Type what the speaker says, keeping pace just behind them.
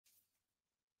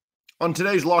On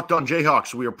today's Locked On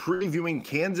Jayhawks, we are previewing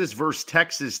Kansas versus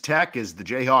Texas Tech as the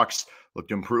Jayhawks look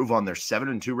to improve on their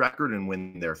 7-2 record and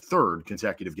win their third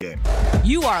consecutive game.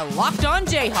 You are Locked On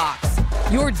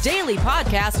Jayhawks, your daily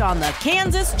podcast on the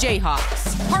Kansas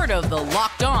Jayhawks, part of the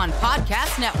Locked On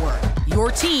Podcast Network, your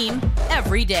team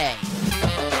every day.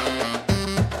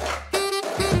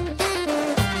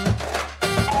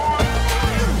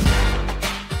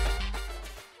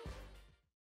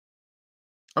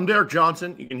 I'm Derek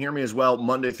Johnson. You can hear me as well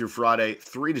Monday through Friday,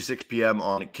 3 to 6 p.m.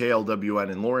 on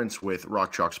KLWN in Lawrence with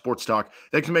Rock Chalk Sports Talk.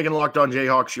 Thanks for making Locked On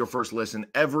Jayhawks your first listen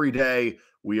every day.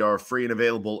 We are free and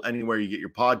available anywhere you get your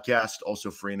podcast,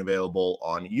 also free and available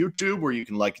on YouTube where you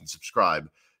can like and subscribe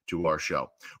to our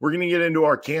show. We're going to get into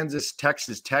our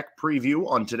Kansas-Texas Tech preview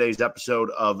on today's episode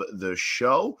of the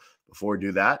show. Before we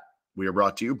do that, we are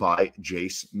brought to you by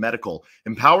Jase Medical.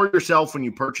 Empower yourself when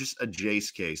you purchase a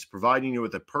Jase case, providing you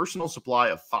with a personal supply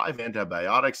of 5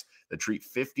 antibiotics that treat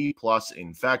 50-plus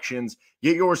infections.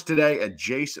 Get yours today at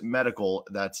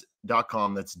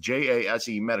jasemedical.com. That's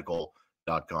Jase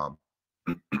medical.com.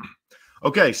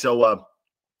 Okay, so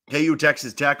KU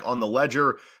Texas Tech on the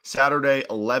ledger Saturday,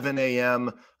 11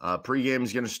 a.m. Pregame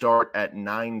is going to start at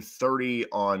 9:30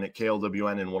 on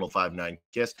KLWN and 105.9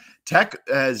 KISS. Tech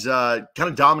has kind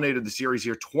of dominated the series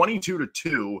here.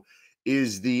 22-2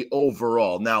 is the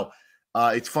overall. Now,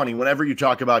 it's funny. Whenever you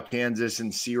talk about Kansas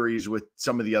and series with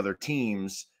some of the other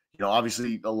teams, you know,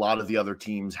 obviously a lot of the other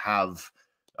teams have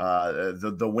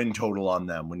the win total on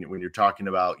them when you're talking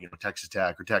about, you know, Texas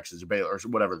Tech or Texas or Baylor or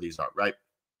whatever these are, right?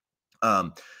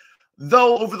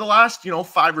 Though over the last,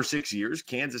 5 or 6 years,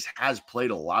 Kansas has played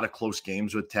a lot of close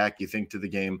games with Tech. You think to the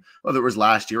game, whether it was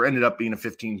last year, ended up being a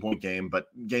 15-point game, but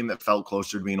game that felt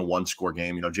closer to being a one-score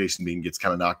game. Jason Bean gets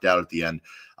kind of knocked out at the end.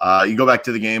 You go back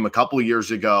to the game a couple of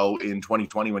years ago in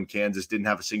 2020 when Kansas didn't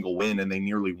have a single win and they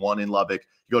nearly won in Lubbock.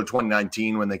 You go to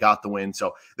 2019 when they got the win.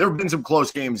 So there have been some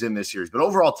close games in this series, but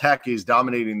overall Tech is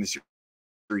dominating this series.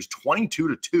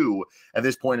 22-2 at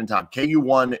this point in time. KU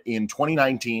won in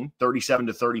 2019,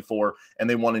 37-34, and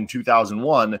they won in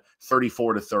 2001,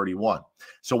 34-31.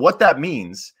 So what that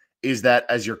means is that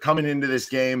as you're coming into this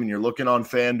game and you're looking on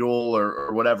FanDuel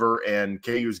or whatever, and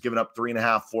KU's given up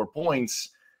 3.5, 4 points,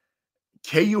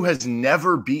 KU has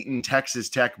never beaten Texas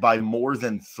Tech by more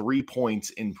than 3 points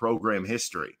in program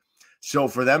history. So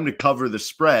for them to cover the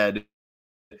spread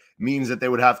means that they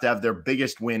would have to have their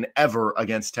biggest win ever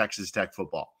against Texas Tech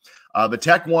football. The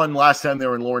Tech won last time they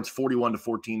were in Lawrence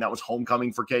 41-14. That was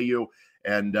homecoming for KU,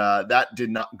 and that did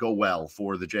not go well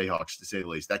for the Jayhawks, to say the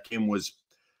least. That game was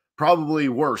probably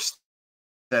worse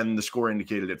than the score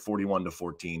indicated at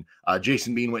 41-14.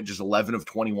 Jason Bean went just 11 of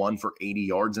 21 for 80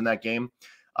 yards in that game.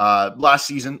 Last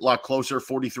season, a lot closer,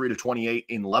 43-28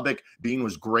 in Lubbock. Bean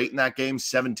was great in that game,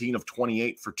 17 of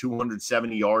 28 for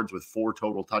 270 yards with 4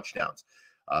 total touchdowns.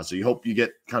 So you hope you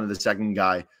get kind of the second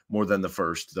guy more than the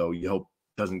first, though you hope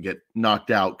doesn't get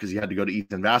knocked out because he had to go to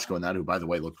Ethan Vasco in that, who, by the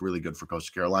way, looked really good for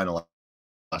Coastal Carolina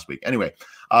last week. Anyway,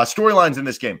 storylines in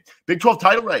this game. Big 12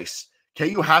 title race.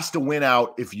 KU has to win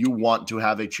out if you want to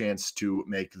have a chance to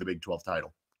make the Big 12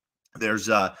 title. There's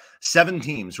 7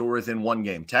 teams who are within 1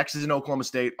 game. Texas and Oklahoma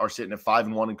State are sitting at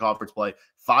 5-1 in conference play.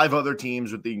 5 other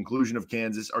teams, with the inclusion of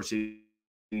Kansas, are sitting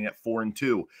at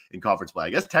 4-2 in conference play. I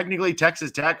guess technically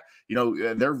Texas Tech,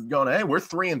 they're going, hey, we're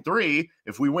 3-3.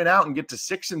 If we win out and get to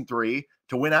 6-3,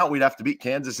 to win out, we'd have to beat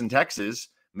Kansas and Texas.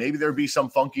 Maybe there'd be some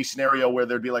funky scenario where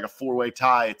there'd be like a 4-way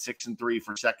tie at 6-3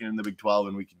 for second in the Big 12,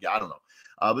 and we could, I don't know.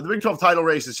 But the Big 12 title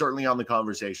race is certainly on the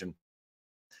conversation.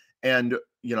 And,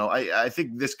 I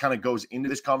think this kind of goes into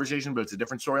this conversation, but it's a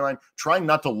different storyline. Trying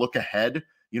not to look ahead.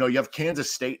 You have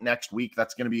Kansas State next week.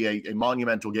 That's going to be a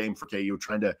monumental game for KU,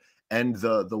 trying to end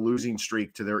the losing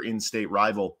streak to their in-state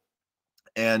rival,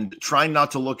 and trying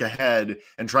not to look ahead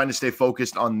and trying to stay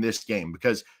focused on this game.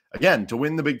 Because, again, to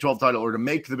win the Big 12 title or to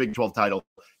make the Big 12 title,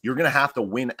 you're going to have to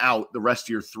win out the rest of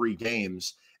your 3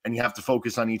 games, and you have to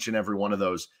focus on each and every one of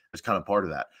those as kind of part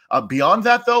of that. Beyond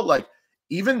that, though,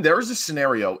 even there's a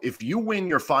scenario, if you win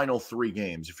your final 3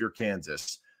 games, if you're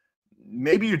Kansas,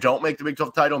 maybe you don't make the Big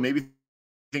 12 title, maybe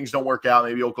things don't work out.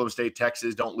 Maybe Oklahoma State,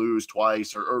 Texas don't lose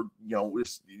twice, or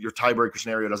your tiebreaker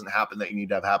scenario doesn't happen that you need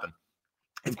to have happen.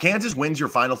 If Kansas wins your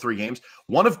final 3 games,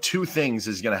 one of 2 things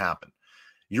is going to happen.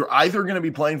 You're either going to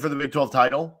be playing for the Big 12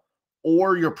 title,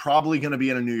 or you're probably going to be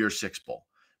in a New Year's Six Bowl.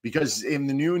 Because in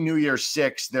the New Year's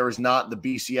Six, there is not the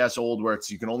BCS old where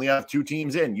you can only have 2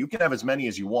 teams in. You can have as many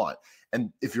as you want.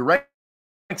 And if you're ranked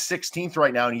 16th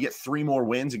right now and you get 3 more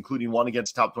wins, including one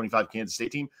against top 25 Kansas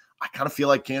State team, I kind of feel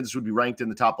like Kansas would be ranked in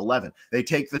the top 11. They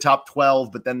take the top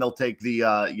 12, but then they'll take the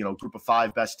group of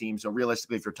 5 best teams. So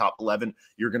realistically, if you're top 11,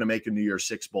 you're going to make a New Year's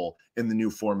Six Bowl in the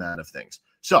new format of things.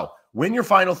 So win your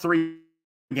final 3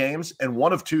 games, and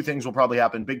one of 2 things will probably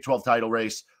happen: Big 12 title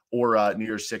race or New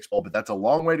Year's Six Bowl. But that's a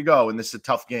long way to go, and this is a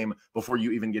tough game before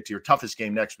you even get to your toughest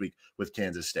game next week with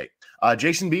Kansas State.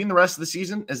 Jason Bean, the rest of the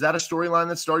season, is that a storyline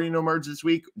that's starting to emerge this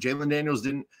week? Jalon Daniels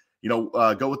didn't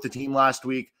go with the team last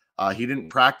week. He didn't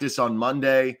practice on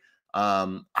Monday.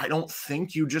 I don't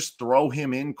think you just throw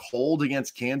him in cold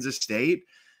against Kansas State.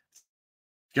 It's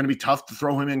going to be tough to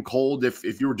throw him in cold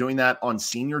if you were doing that on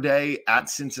senior day at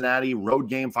Cincinnati, road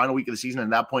game, final week of the season.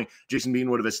 And at that point, Jason Bean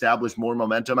would have established more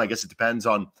momentum. I guess it depends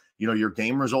on, your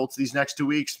game results these next 2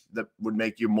 weeks that would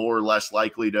make you more or less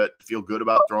likely to feel good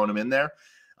about throwing him in there.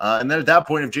 And then at that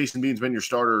point, if Jason Bean's been your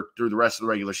starter through the rest of the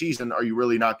regular season, are you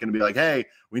really not going to be like, hey,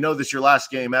 we know this is your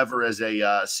last game ever as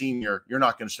a senior. You're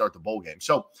not going to start the bowl game.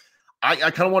 So I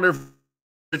kind of wonder if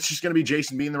it's just going to be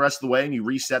Jason Bean the rest of the way and you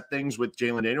reset things with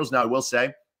Jalon Daniels. Now, I will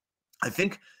say, I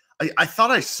think I thought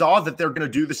I saw that they're going to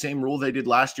do the same rule they did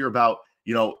last year about,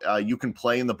 you can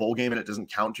play in the bowl game and it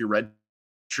doesn't count to your red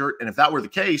shirt. And if that were the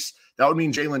case, that would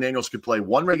mean Jalon Daniels could play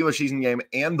 1 regular season game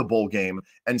and the bowl game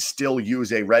and still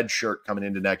use a red shirt coming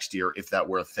into next year if that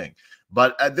were a thing.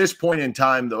 But at this point in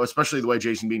time, though, especially the way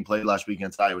Jason Bean played last week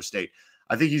against Iowa State,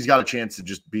 I think he's got a chance to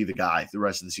just be the guy the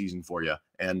rest of the season for you.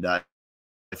 And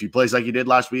if he plays like he did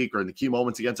last week or in the key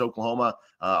moments against Oklahoma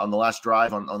on the last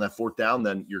drive on that 4th down,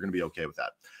 then you're going to be okay with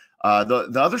that.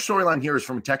 The other storyline here is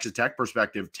from a Texas Tech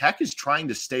perspective. Tech is trying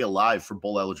to stay alive for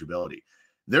bowl eligibility.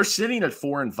 They're sitting at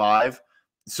 4-5,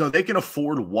 so they can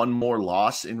afford 1 more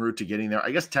loss en route to getting there. I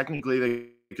guess technically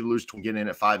they could lose to get in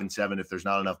at 5-7 if there's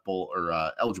not enough bowl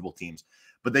or eligible teams.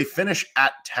 But they finish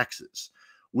at Texas,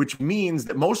 which means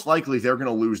that most likely they're going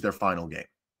to lose their final game.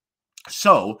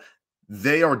 So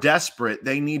they are desperate.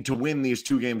 They need to win these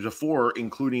 2 games before,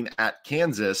 including at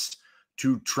Kansas,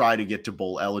 to try to get to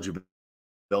bowl eligibility.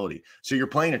 So you're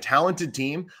playing a talented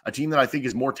team, a team that I think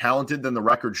is more talented than the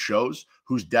record shows,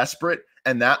 who's desperate,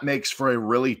 and that makes for a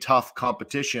really tough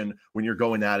competition when you're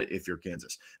going at it if you're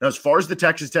Kansas. Now, as far as the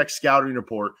Texas Tech scouting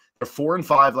report, they're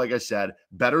 4-5, like I said,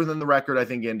 better than the record I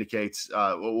think indicates.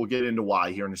 We'll get into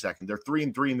why here in a second. They're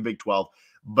 3-3 in the Big 12.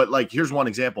 But here's one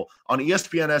example. On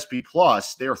ESPN SP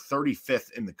Plus, they are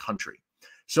 35th in the country.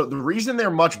 So the reason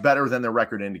they're much better than their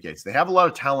record indicates, they have a lot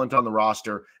of talent on the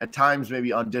roster, at times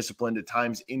maybe undisciplined, at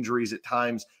times injuries, at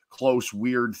times close,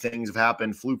 weird things have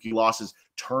happened, fluky losses,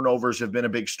 turnovers have been a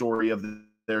big story of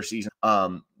their season.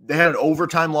 They had an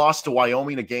overtime loss to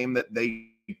Wyoming, a game that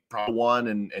they probably won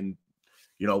and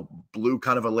blew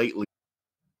kind of a late lead.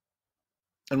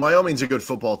 And Wyoming's a good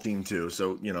football team too,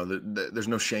 so there's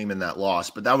no shame in that loss.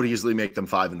 But that would easily make them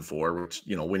 5-4, which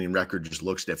winning record just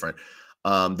looks different.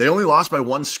 They only lost by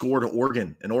 1 score to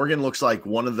Oregon, and Oregon looks like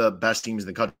one of the best teams in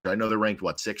the country. I know they're ranked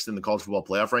 6th in the college football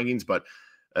playoff rankings, but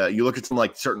you look at some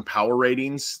certain power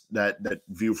ratings that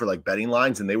view for betting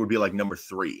lines, and they would be number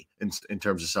 3 in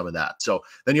terms of some of that. So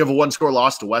then you have a 1-score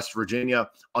loss to West Virginia.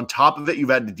 On top of it, you've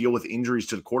had to deal with injuries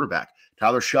to the quarterback.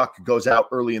 Tyler Shuck goes out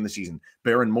early in the season.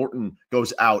 Baron Morton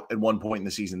goes out at one point in the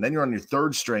season. Then you're on your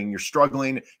 3rd string. You're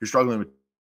struggling with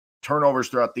turnovers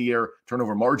throughout the year,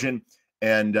 turnover margin.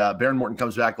 And Baron Morton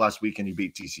comes back last week and you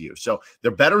beat TCU. So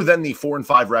they're better than the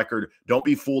 4-5 record. Don't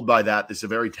be fooled by that. This is a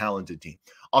very talented team.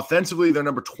 Offensively, they're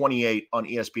number 28 on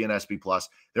ESPN SP Plus.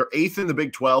 They're 8th in the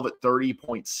Big 12 at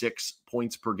 30.6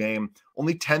 points per game.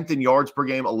 Only 10th in yards per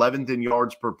game, 11th in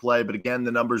yards per play. But again,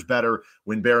 the number's better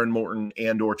when Baron Morton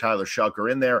and or Tyler Shuck are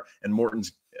in there. And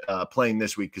Morton's playing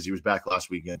this week because he was back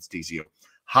last week against TCU.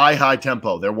 High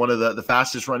tempo. They're one of the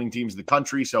fastest running teams in the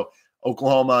country. So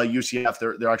Oklahoma, UCF,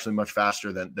 they're actually much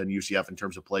faster than UCF in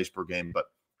terms of plays per game. But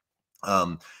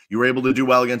you were able to do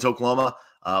well against Oklahoma.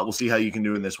 We'll see how you can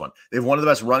do in this one. They have one of the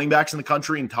best running backs in the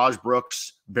country in Tahj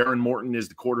Brooks. Baron Morton is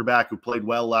the quarterback who played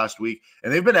well last week.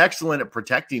 And they've been excellent at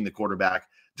protecting the quarterback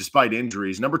despite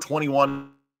injuries. Number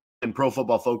 21 in Pro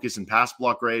Football Focus and pass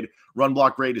block grade. Run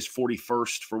block grade is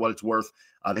 41st for what it's worth.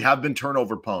 They have been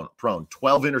turnover prone.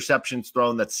 12 interceptions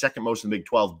thrown. That's 2nd most in the Big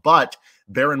 12. But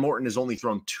Baron Morton has only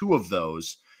thrown 2 of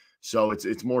those. So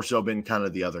it's more so been kind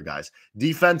of the other guys.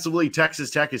 Defensively, Texas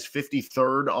Tech is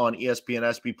 53rd on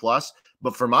ESPN SP Plus.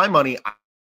 But for my money,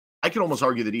 I can almost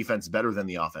argue the defense is better than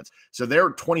the offense. So they're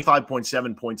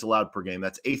 25.7 points allowed per game.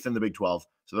 That's 8th in the Big 12.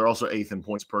 So they're also 8th in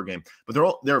points per game. But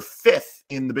they're 5th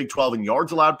in the Big 12 in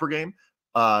yards allowed per game,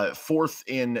 fourth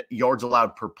in yards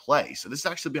allowed per play. So this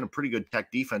has actually been a pretty good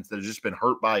Tech defense that has just been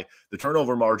hurt by the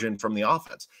turnover margin from the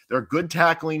offense. They're a good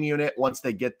tackling unit once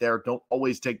they get there. Don't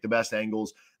always take the best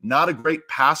angles. Not a great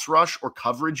pass rush or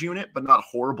coverage unit, but not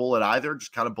horrible at either,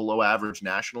 just kind of below average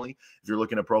nationally if you're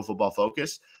looking at Pro Football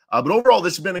Focus. But overall,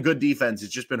 this has been a good defense.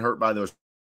 It's just been hurt by those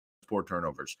poor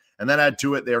turnovers. And then add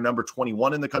to it, they are number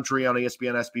 21 in the country on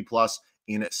ESPN SB Plus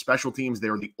in special teams. They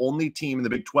are the only team in the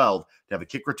Big 12 to have a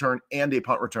kick return and a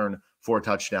punt return for a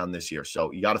touchdown this year.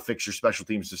 So you got to fix your special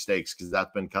teams mistakes because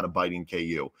that's been kind of biting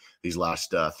KU these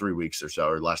last 3 weeks or so,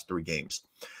 or last 3 games.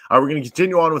 All right, we're going to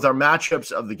continue on with our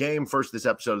matchups of the game. First, this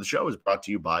episode of the show is brought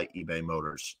to you by eBay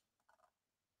Motors.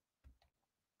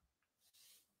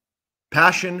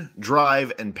 Passion,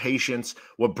 drive, and patience.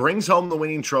 What brings home the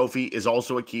winning trophy is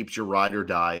also what keeps your ride or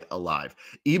die alive.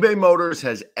 eBay Motors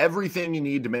has everything you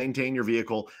need to maintain your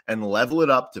vehicle and level it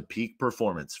up to peak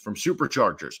performance. From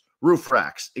superchargers, roof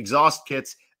racks, exhaust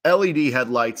kits, LED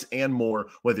headlights, and more.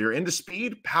 Whether you're into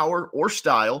speed, power, or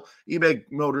style, eBay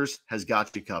Motors has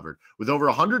got you covered. With over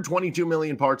 122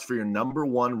 million parts for your number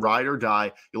one ride or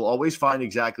die, you'll always find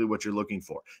exactly what you're looking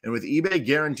for. And with eBay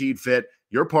Guaranteed Fit,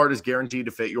 your part is guaranteed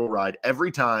to fit your ride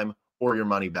every time or your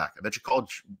money back. I bet you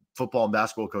college football and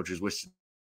basketball coaches wish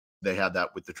they had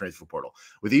that with the transfer portal.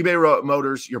 With eBay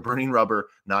Motors, you're burning rubber,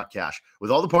 not cash.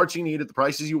 With all the parts you need at the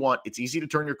prices you want, it's easy to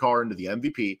turn your car into the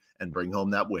MVP and bring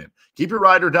home that win. Keep your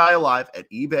ride or die alive at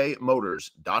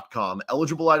ebaymotors.com.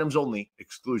 Eligible items only.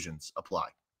 Exclusions apply.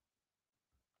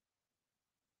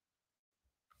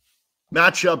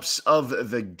 Matchups of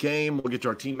the game. We'll get to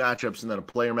our team matchups and then a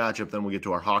player matchup. Then we'll get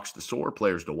to our Hawks to soar,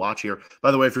 players to watch here.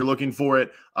 By the way, if you're looking for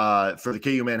it for the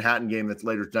KU Manhattan game that's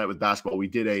later tonight with basketball, we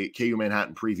did a KU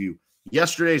Manhattan preview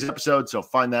yesterday's episode. So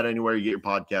find that anywhere you get your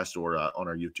podcast or on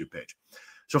our YouTube page.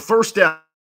 So first down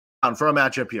for a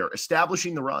matchup here,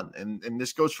 establishing the run. And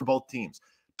this goes for both teams.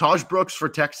 Tahj Brooks for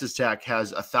Texas Tech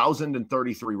has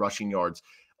 1,033 rushing yards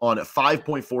on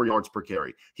 5.4 yards per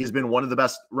carry. He's been one of the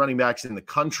best running backs in the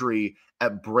country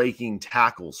at breaking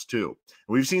tackles, too.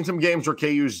 We've seen some games where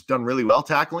KU's done really well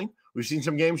tackling. We've seen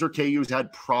some games where KU's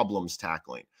had problems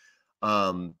tackling.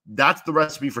 That's the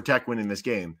recipe for Tech winning this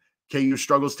game. KU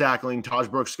struggles tackling.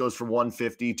 Tahj Brooks goes for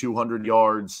 150, 200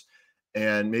 yards,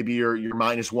 and maybe you're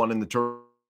 -1 in the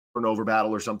turnover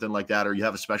battle or something like that, or you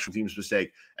have a special teams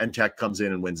mistake, and Tech comes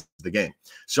in and wins the game.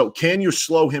 So can you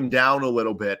slow him down a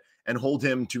little bit and hold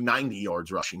him to 90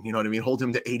 yards rushing? You know what I mean? Hold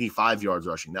him to 85 yards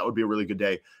rushing. That would be a really good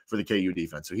day for the KU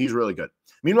defense. So he's really good.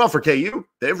 Meanwhile, for KU,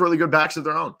 they have really good backs of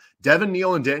their own. Devin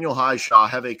Neal and Daniel Highshaw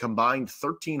have a combined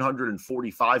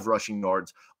 1,345 rushing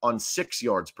yards on 6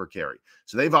 yards per carry.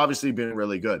 So they've obviously been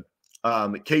really good.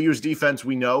 KU's defense,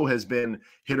 we know, has been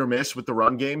hit or miss with the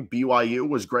run game. BYU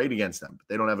was great against them, but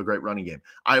they don't have a great running game.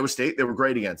 Iowa State, they were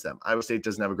great against them. Iowa State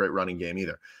doesn't have a great running game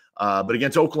either. But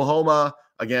against Oklahoma,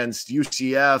 against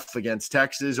UCF, against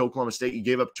Texas, Oklahoma State, you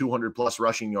gave up 200-plus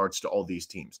rushing yards to all these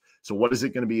teams. So what is it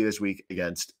going to be this week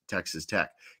against Texas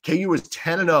Tech? KU is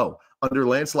 10-0 under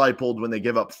Lance Leipold when they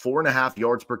give up 4.5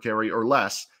 yards per carry or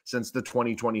less since the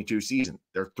 2022 season.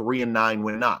 They're 3-9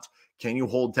 when not. Can you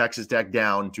hold Texas Tech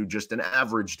down to just an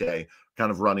average day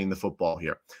kind of running the football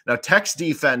here? Now, Tech's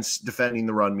defense defending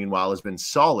the run, meanwhile, has been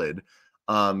solid.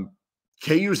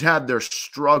 KU's had their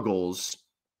struggles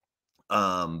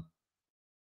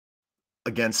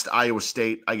against Iowa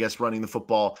State, I guess, running the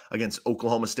football, against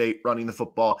Oklahoma State running the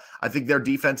football. I think their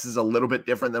defense is a little bit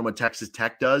different than what Texas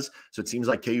Tech does. So it seems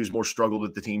like KU's more struggled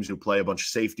with the teams who play a bunch of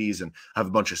safeties and have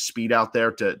a bunch of speed out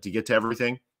there to get to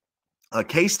everything.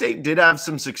 K-State did have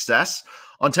some success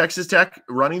on Texas Tech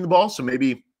running the ball, so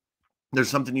maybe there's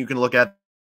something you can look at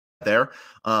there.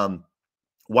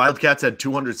 Wildcats had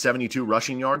 272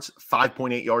 rushing yards,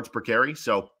 5.8 yards per carry.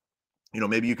 So,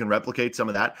 maybe you can replicate some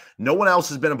of that. No one else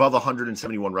has been above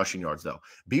 171 rushing yards, though.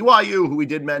 BYU, who we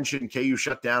did mention, KU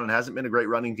shut down and hasn't been a great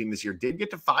running team this year, did get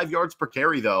to 5 yards per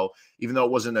carry, though, even though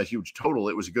it wasn't a huge total.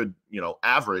 It was a good,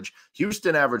 average.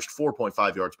 Houston averaged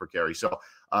 4.5 yards per carry. So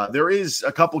there is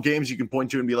a couple games you can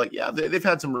point to and be like, yeah, they've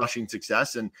had some rushing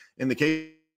success. And in the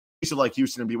case of like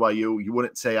Houston and BYU, you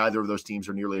wouldn't say either of those teams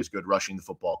are nearly as good rushing the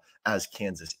football as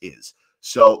Kansas is.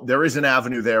 So there is an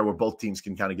avenue there where both teams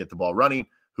can kind of get the ball running,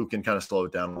 who can kind of slow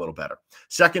it down a little better.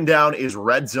 Second down is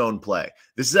red zone play.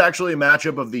 This is actually a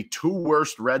matchup of the 2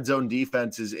 worst red zone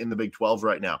defenses in the Big 12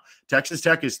 right now. Texas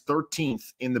Tech is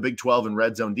 13th in the Big 12 in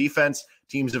red zone defense.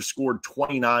 Teams have scored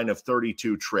 29 of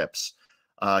 32 trips.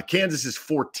 Kansas is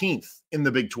 14th in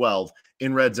the Big 12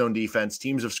 in red zone defense.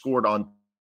 Teams have scored on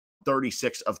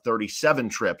 36 of 37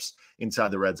 trips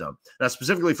inside the red zone. Now,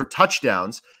 specifically for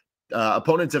touchdowns,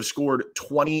 Opponents have scored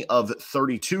 20 of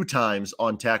 32 times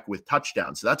on Tech with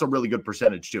touchdowns. So that's a really good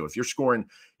percentage too. If you're scoring,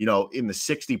 in the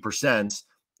 60%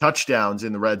 touchdowns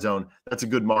in the red zone, that's a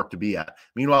good mark to be at.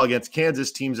 Meanwhile, against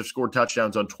Kansas, teams have scored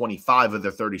touchdowns on 25 of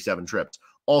their 37 trips,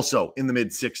 also in the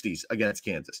mid-60s against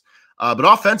Kansas. But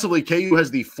offensively, KU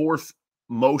has the fourth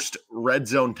most red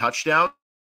zone touchdowns,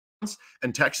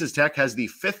 and Texas Tech has the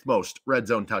fifth most red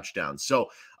zone touchdowns. So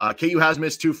KU has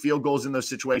missed 2 field goals in those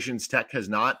situations. Tech has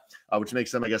not, which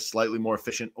makes them, I guess, slightly more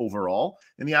efficient overall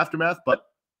in the aftermath. But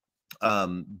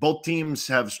both teams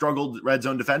have struggled red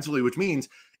zone defensively, which means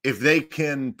if they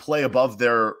can play above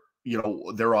their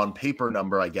on paper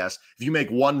number, I guess, if you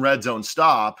make one red zone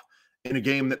stop in a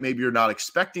game that maybe you're not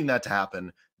expecting that to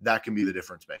happen, that can be the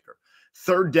difference maker.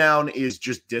 Third down is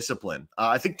just discipline.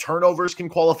 I think turnovers can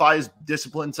qualify as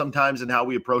discipline sometimes in how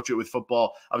we approach it with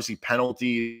football. Obviously,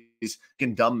 penalties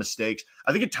and dumb mistakes.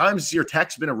 I think at times this year,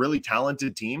 Tech's been a really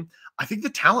talented team. I think the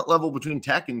talent level between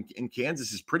Tech and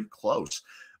Kansas is pretty close.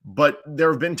 But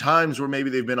there have been times where maybe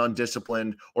they've been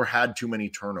undisciplined or had too many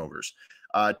turnovers.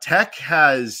 Tech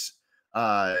has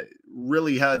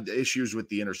really had issues with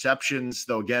the interceptions,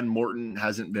 though, again, Morton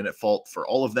hasn't been at fault for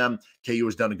all of them. KU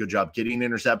has done a good job getting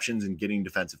interceptions and getting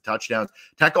defensive touchdowns.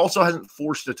 Tech also hasn't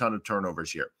forced a ton of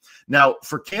turnovers here. Now,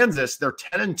 for Kansas, they're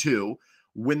 10-2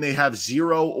 when they have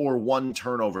 0 or 1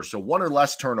 turnover. So 1 or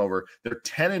less turnover. They're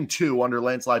 10-2 under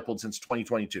Lance Leipold since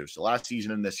 2022. So last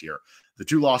season and this year. The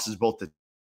 2 losses both to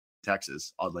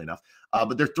Texas, oddly enough.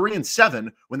 But they're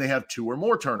 3-7 when they have 2 or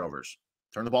more turnovers.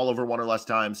 Turn the ball over 1 or less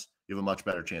times, you have a much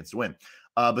better chance to win.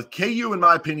 But KU, in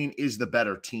my opinion, is the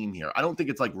better team here. I don't think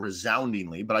it's like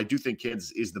resoundingly, but I do think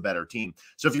Kansas is the better team.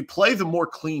 So if you play the more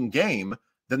clean game,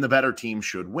 then the better team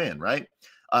should win, right?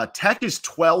 Tech is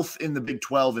 12th in the Big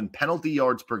 12 in penalty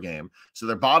yards per game. So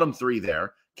they're bottom 3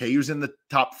 there. KU's in the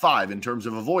top 5 in terms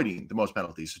of avoiding the most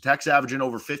penalties. So Tech's averaging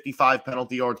over 55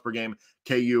 penalty yards per game.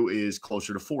 KU is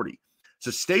closer to 40.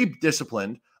 So stay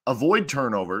disciplined, avoid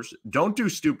turnovers, don't do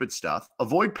stupid stuff,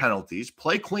 avoid penalties,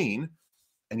 play clean,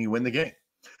 and you win the game.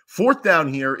 Fourth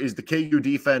down here is the KU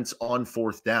defense on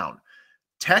fourth down.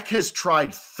 Tech has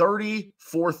tried 30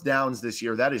 fourth downs this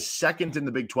year. That is second in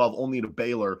the Big 12, only to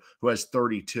Baylor, who has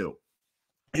 32.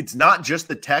 It's not just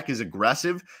that Tech is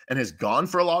aggressive and has gone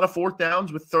for a lot of fourth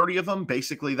downs with 30 of them.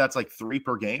 Basically, that's like 3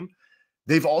 per game.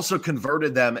 They've also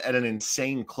converted them at an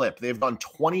insane clip. They've done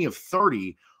 20 of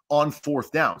 30 on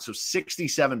fourth down, so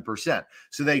 67%.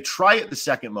 So they try it the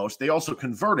second most. They also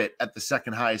convert it at the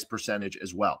second highest percentage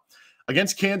as well.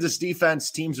 Against Kansas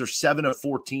defense, teams are 7 of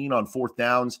 14 on fourth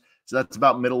downs. So that's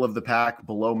about middle of the pack,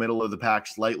 below middle of the pack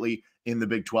slightly in the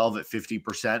Big 12 at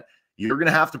 50%. You're going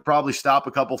to have to probably stop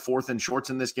a couple fourth and shorts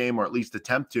in this game, or at least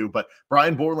attempt to. But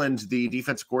Brian Borland, the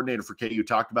defensive coordinator for KU,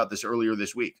 talked about this earlier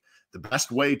this week. The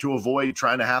best way to avoid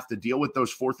trying to have to deal with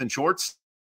those fourth and shorts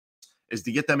is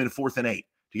to get them in 4th and 8,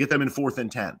 to get them in 4th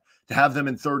and 10, to have them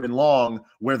in 3rd and long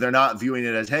where they're not viewing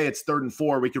it as, hey, it's 3rd and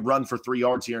 4. We could run for 3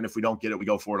 yards here, and if we don't get it, we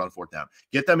go for it on 4th down.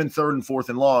 Get them in 3rd and 4th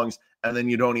and longs, and then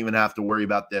you don't even have to worry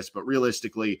about this. But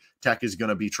realistically, Tech is going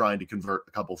to be trying to convert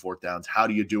a couple 4th downs. How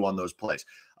do you do on those plays?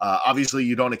 Obviously,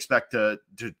 you don't expect to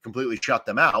completely shut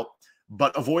them out,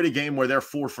 but avoid a game where they're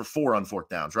 4 for 4 on 4th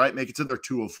downs, right? Make it so they're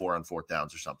 2 of 4 on 4th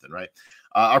downs or something, right?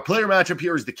 Our player matchup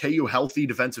here is the KU healthy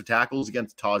defensive tackles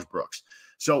against Tahj Brooks.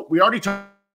 So we already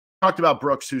talked about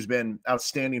Brooks, who's been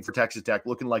outstanding for Texas Tech,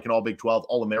 looking like an all Big 12,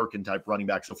 all-American type running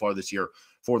back so far this year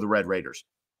for the Red Raiders.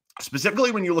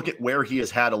 Specifically, when you look at where he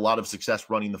has had a lot of success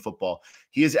running the football,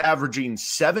 he is averaging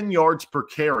 7 yards per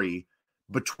carry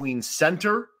between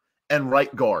center and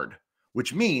right guard,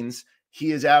 which means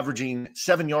he is averaging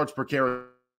 7 yards per carry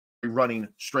running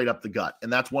straight up the gut.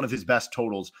 And that's one of his best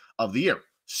totals of the year.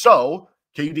 So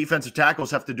KU defensive tackles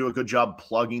have to do a good job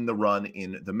plugging the run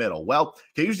in the middle. Well,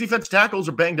 KU's defensive tackles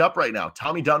are banged up right now.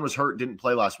 Tommy Dunn was hurt, didn't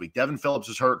play last week. Devin Phillips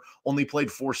was hurt, only played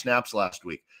 4 snaps last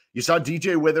week. You saw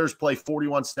DJ Withers play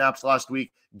 41 snaps last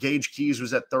week. Gage Keys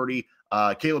was at 30.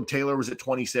 Caleb Taylor was at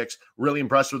 26. Really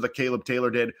impressed with what Caleb Taylor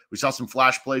did. We saw some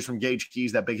flash plays from Gage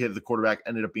Keys. That big hit of the quarterback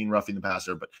ended up being roughing the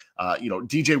passer. But,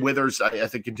 DJ Withers, I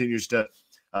think, continues to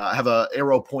have an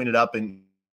arrow pointed up in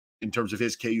terms of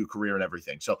his KU career and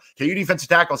everything. So KU defensive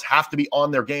tackles have to be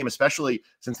on their game, especially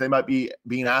since they might be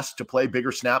being asked to play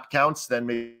bigger snap counts than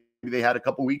maybe they had a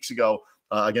couple weeks ago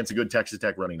against a good Texas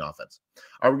Tech running offense.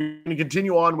 We're going to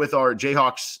continue on with our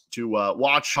Jayhawks to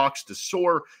watch, Hawks to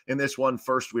soar in this one.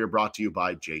 First, we are brought to you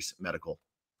by Jace Medical.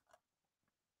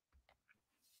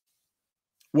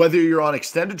 Whether you're on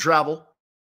extended travel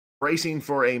bracing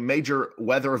for a major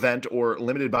weather event or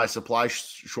limited by supply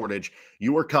shortage,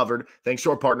 you are covered thanks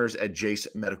to our partners at Jase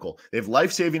Medical. They have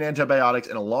life-saving antibiotics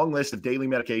and a long list of daily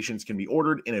medications can be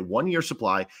ordered in a 1-year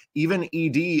supply, even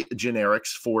ED generics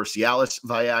for Cialis,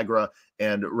 Viagra,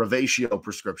 and Revatio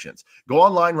prescriptions. Go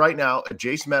online right now at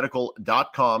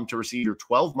jasemedical.com to receive your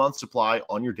 12-month supply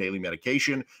on your daily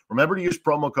medication. Remember to use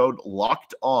promo code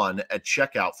LOCKEDON at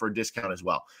checkout for a discount as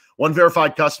well. One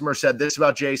verified customer said this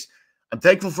about Jase: "I'm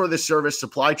thankful for this service.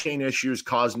 Supply chain issues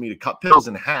caused me to cut pills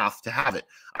in half to have it.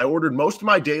 I ordered most of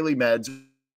my daily meds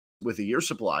with a year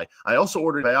supply. I also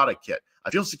ordered a biotic kit.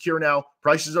 I feel secure now.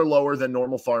 Prices are lower than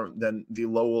lower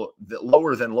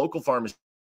than local pharmacies.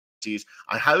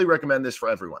 I highly recommend this for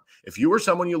everyone. If you or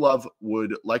someone you love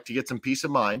would like to get some peace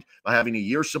of mind by having a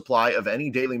year's supply of any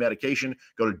daily medication,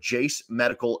 go to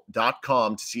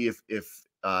jasemedical.com to see if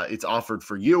it's offered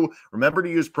for you. Remember to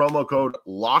use promo code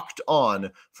LOCKEDON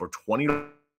for $20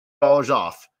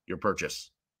 off your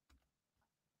purchase."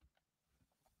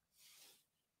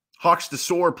 Hawks to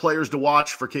soar, players to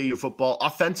watch for KU football.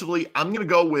 Offensively, I'm going to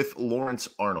go with Lawrence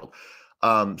Arnold.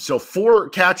 So 4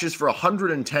 catches for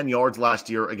 110 yards last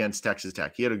year against Texas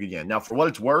Tech. He had a good game. Now, for what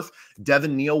it's worth,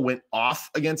 Devin Neal went off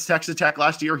against Texas Tech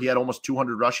last year. He had almost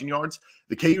 200 rushing yards.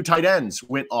 The KU tight ends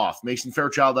went off. Mason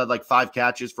Fairchild had like 5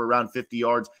 catches for around 50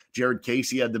 yards. Jared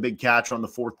Casey had the big catch on the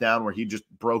 4th down where he just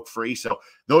broke free. So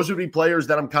those would be players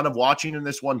that I'm kind of watching in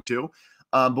this one too.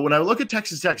 But when I look at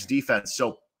Texas Tech's defense,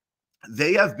 so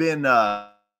they have been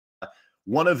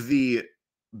one of the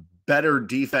better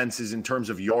defenses in terms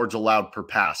of yards allowed per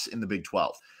pass in the Big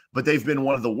 12. But they've been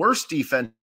one of the worst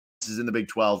defenses in the Big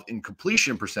 12 in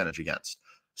completion percentage against.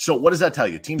 So what does that tell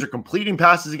you? Teams are completing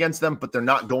passes against them, but they're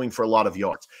not going for a lot of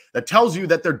yards. That tells you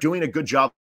that they're doing a good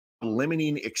job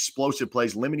limiting explosive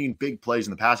plays, limiting big plays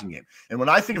in the passing game. And when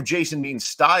I think of Jason Bean's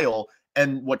style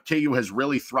and what KU has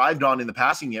really thrived on in the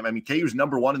passing game, I mean, KU's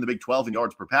number 1 in the Big 12 in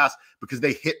yards per pass because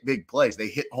they hit big plays. They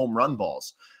hit home run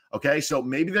balls. Okay, so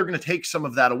maybe they're going to take some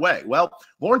of that away. Well,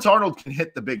 Lawrence Arnold can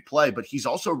hit the big play, but he's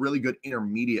also a really good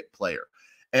intermediate player.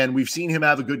 And we've seen him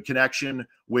have a good connection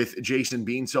with Jason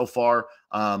Bean so far.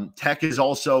 Tech is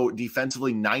also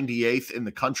defensively 98th in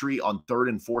the country on 3rd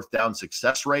and 4th down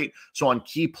success rate. So on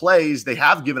key plays, they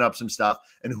have given up some stuff.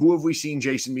 And who have we seen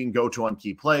Jason Bean go to on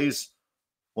key plays?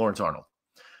 Lawrence Arnold.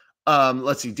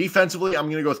 Let's see. Defensively, I'm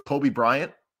going to go with Cobee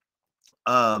Bryant.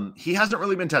 He hasn't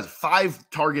really been tested. 5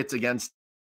 targets against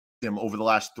him over the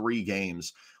last 3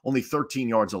 games, only 13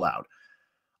 yards allowed.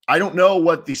 I don't know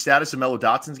what the status of Mello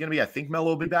Dotson is going to be. I think Mello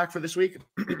will be back for this week,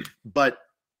 but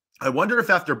I wonder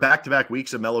if after back-to-back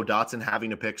weeks of Mello Dotson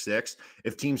having a pick 6,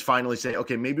 if teams finally say,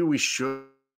 okay, maybe we should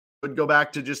go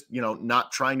back to just,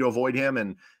 not trying to avoid him.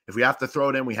 And if we have to throw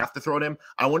it in, we have to throw it in.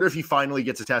 I wonder if he finally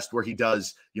gets a test where he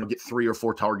does, get 3 or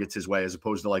 4 targets his way, as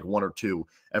opposed to like 1 or 2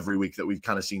 every week that we've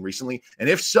kind of seen recently. And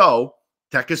if so,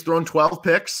 Tech has thrown 12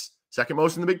 picks. Second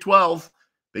most in the Big 12.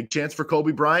 Big chance for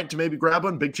Cobee Bryant to maybe grab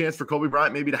one. Big chance for Cobee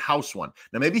Bryant maybe to house one.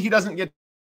 Now, maybe he doesn't get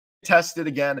tested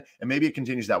again, and maybe it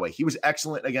continues that way. He was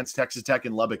excellent against Texas Tech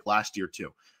and Lubbock last year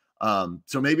too.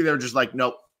 So maybe they're just like,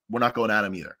 nope, we're not going at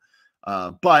him either.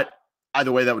 But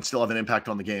either way, that would still have an impact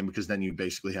on the game because then you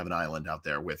basically have an island out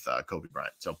there with Cobee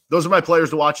Bryant. So those are my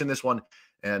players to watch in this one.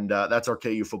 And that's our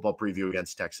KU football preview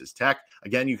against Texas Tech.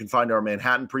 Again, you can find our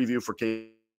Manhattan preview for KU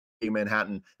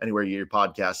Manhattan anywhere you get your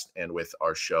podcast and with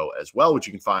our show as well, which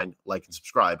you can find, like, and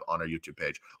subscribe on our YouTube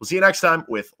page. We'll see you next time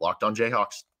with Locked On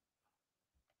Jayhawks.